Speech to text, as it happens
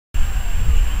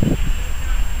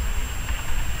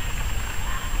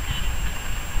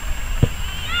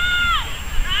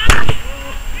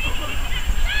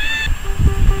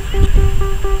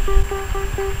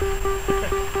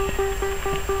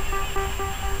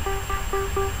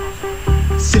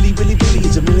Silly Willy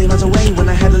Billy's a million miles away. When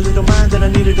I had a little mind that I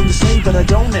needed him to save, but I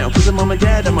don't now, cause I'm mom and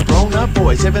dad, I'm a grown-up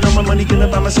boy. Saving all my money, gonna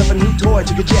buy myself a new toy.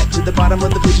 Took a jet to the bottom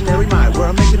of the visionary mind, where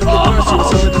I'm making them the worst, so the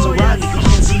sun doesn't rhyme. If you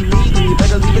can't see me, then you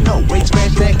better leave it no. Wait,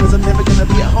 scratch that, cause I'm never gonna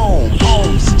be at home.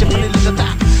 Such a funny little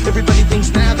thought. Everybody thinks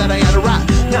now that I oughta rock.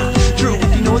 Nah, true,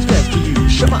 if you know what's best for you.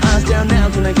 Shut my eyes down now,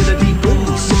 can I get a deep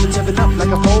boost? Sipping 7 up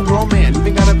like a full-grown man.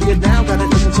 Even gotta be it now, got it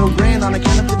looking so grand. On a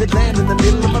counterfeited land in the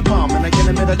middle of my palm, and I can't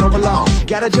admit I don't belong.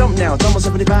 Gotta jump now, it's almost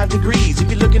 75 degrees. If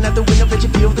you're looking at the window, bet you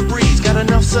feel the breeze. Got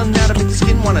enough sun now to make the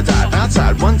skin wanna dive.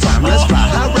 Outside one time, let's fly,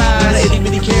 high rise. Got an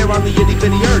itty-bitty care on the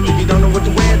itty-bitty earth. If you don't know what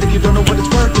to wear, then you don't know what it's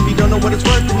worth. If you don't know what it's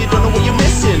worth, then you don't know what you're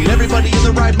missing. Everybody in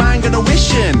the right mind gonna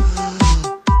wishing.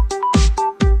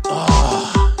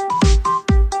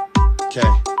 Okay,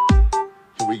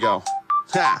 here we go.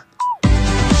 Ha!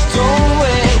 Don't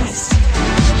waste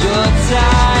your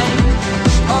time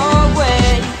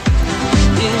away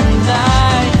in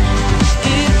night.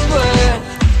 It's worth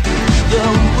the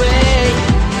wait.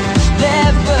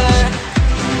 Never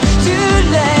too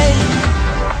late.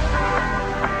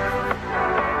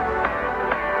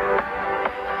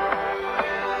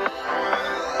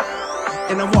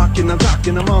 And I'm walking, I'm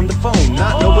talking, I'm on the phone.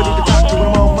 Not nobody to talk to,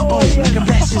 I'm on my own. I can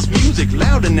blast this music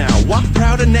louder now. Walk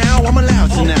prouder now, I'm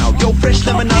allowed to now. Yo, fresh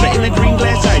lemonade in a green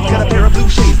glass ice. Got a pair of blue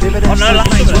shades, David, that's so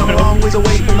nice. I'm a long ways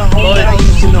away from the home that I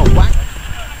used to